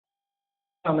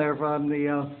down there from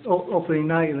the opening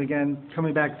night, and again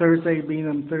coming back Thursday, beating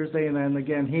them Thursday, and then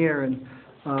again here, and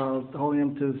holding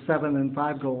them to 7 and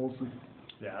 5 goals.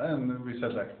 Yeah, and we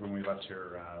said that when we left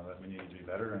here that we needed to be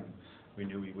better, and we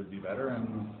knew we would be better,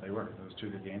 and they were. It was 2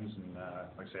 good games, and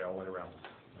like I say, all the way around.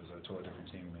 It was a totally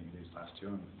different team than these last 2,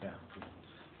 and yeah,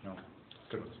 it's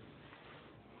good with us.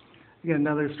 Again,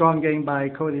 another strong game by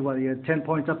Cody. What, he had 10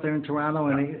 points up there in Toronto,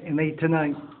 and 8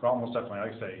 tonight. Well, most definitely.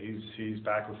 Like I say, he's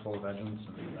back with full vengeance,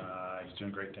 and he's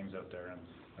doing great things out there. And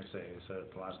like I say, I said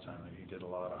it the last time, he did a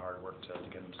lot of hard work to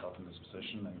get himself in this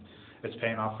position, and it's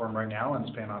paying off for him right now, and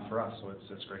it's paying off for us. So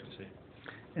it's great to see.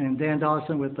 And Dan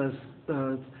Dawson with the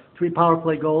 3 power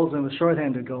play goals and the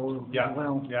shorthanded goal. Yeah, as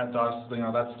well. Yeah, Dawson.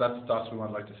 That's Dawson we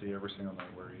would like to see every single night,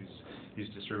 where he's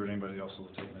distributing, but he also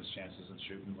taking his chances and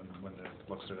shooting when the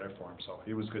looks are there for him. So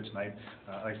he was good tonight.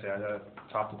 Like I say,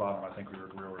 top to bottom, I think we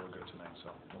were real good tonight. So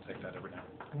we'll take that every now.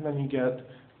 And then you get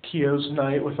Keogh's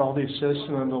night with all the assists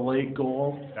and then the late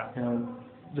goal. Yeah. And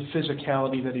the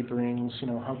physicality that he brings.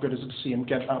 How good is it to see him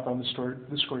get up on the score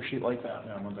sheet like that?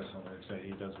 Yeah, one thing like I say,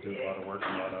 he does do a lot of work,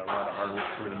 and a lot of hard work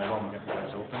through the middle and get the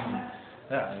guys open. And,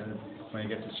 yeah, and when he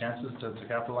gets his chances to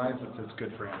capitalize, it's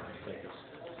good for him.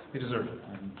 He deserved it,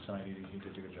 and tonight he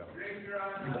did a good job.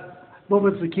 What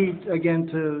was the key again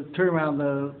to turn around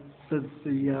the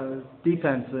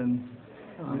defense? And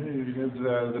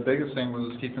the biggest thing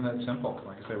was keeping it simple.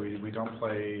 Like I say, we don't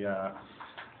play.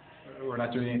 We're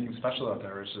not doing anything special out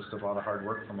there. It's just a lot of hard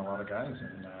work from a lot of guys.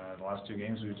 And the last 2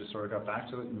 games, we just sort of got back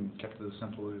to it and kept it as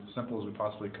simple as we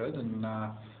possibly could. And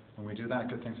when we do that,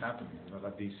 good things happen. We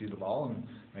let DC the ball and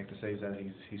make the saves that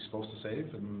he's supposed to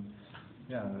save. And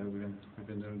yeah, we've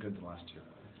been doing good the last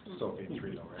 2. Still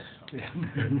 8-3 though, right? So.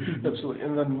 Yeah, absolutely.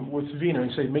 And then with Vino,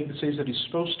 you say make the saves that he's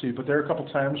supposed to, but there are a couple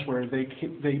times where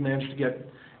they manage to get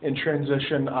in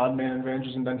transition, odd man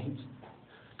advantages, and then he's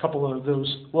a couple of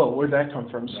those. Well, where'd that come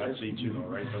from? That's C2 though,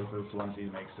 right? Those are the ones he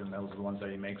makes, and those are the ones that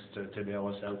he makes to bail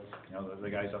us out. The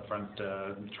guys up front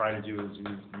try to do is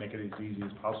make it as easy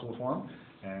as possible for him,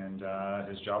 and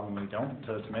his job when we don't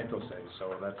to make those saves.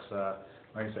 So that's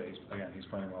like I say, he's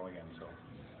playing well again. So.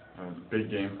 Big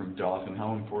game from Dawson.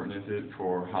 How important is it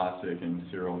for Hasek and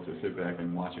Cyril to sit back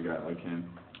and watch a guy like him?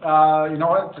 You know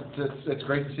what? It's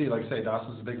great to see. Like I say,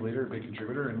 Dawson's a big leader, a big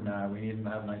contributor, and we need him to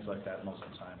have nights like that most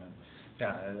of the time. And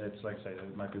yeah, it's like I say,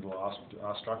 it might be a little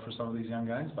awestruck for some of these young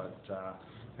guys, but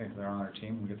hey, they're on our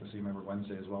team. We get to see them every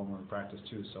Wednesday as well when we practice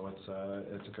too. So it's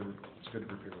a good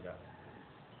group here we got.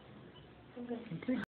 okay.